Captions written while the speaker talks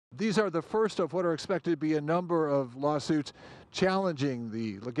These are the first of what are expected to be a number of lawsuits challenging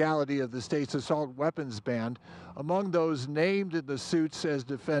the legality of the state's assault weapons ban. Among those named in the suits as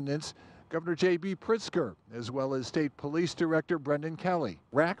defendants, Governor J.B. Pritzker, as well as State Police Director Brendan Kelly.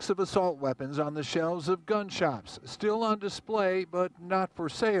 Racks of assault weapons on the shelves of gun shops, still on display but not for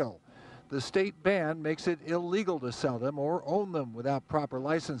sale. The state ban makes it illegal to sell them or own them without proper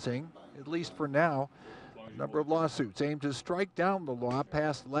licensing, at least for now. A number of lawsuits aim to strike down the law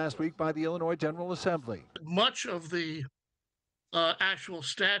passed last week by the Illinois General Assembly. Much of the actual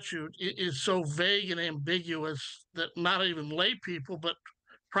statute is so vague and ambiguous that not even lay people, but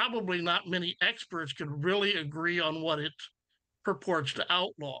probably not many experts can really agree on what it purports to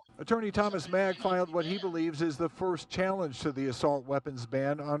outlaw. Attorney Thomas Magg filed what he believes is the first challenge to the assault weapons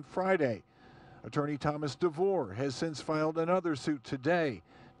ban on Friday. Attorney Thomas DeVore has since filed another suit today,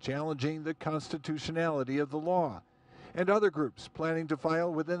 challenging the constitutionality of the law, and other groups planning to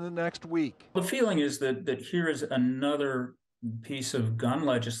file within the next week. The feeling is that here is another piece of gun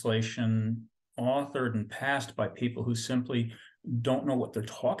legislation authored and passed by people who simply don't know what they're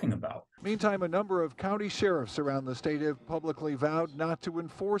talking about. Meantime, a number of county sheriffs around the state have publicly vowed not to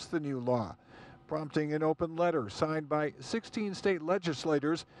enforce the new law, prompting an open letter signed by 16 state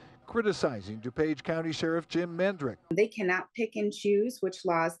legislators criticizing DuPage County Sheriff Jim Mendrick. They cannot pick and choose which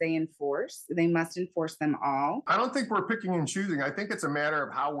laws they enforce. They must enforce them all. I don't think we're picking and choosing. I think it's a matter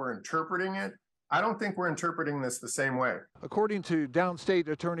of how we're interpreting it. I don't think we're interpreting this the same way. According to downstate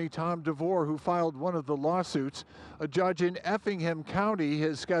attorney Tom DeVore, who filed one of the lawsuits, a judge in Effingham County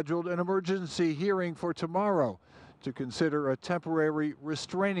has scheduled an emergency hearing for tomorrow to consider a temporary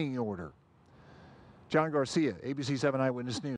restraining order. John Garcia, ABC 7 Eyewitness News.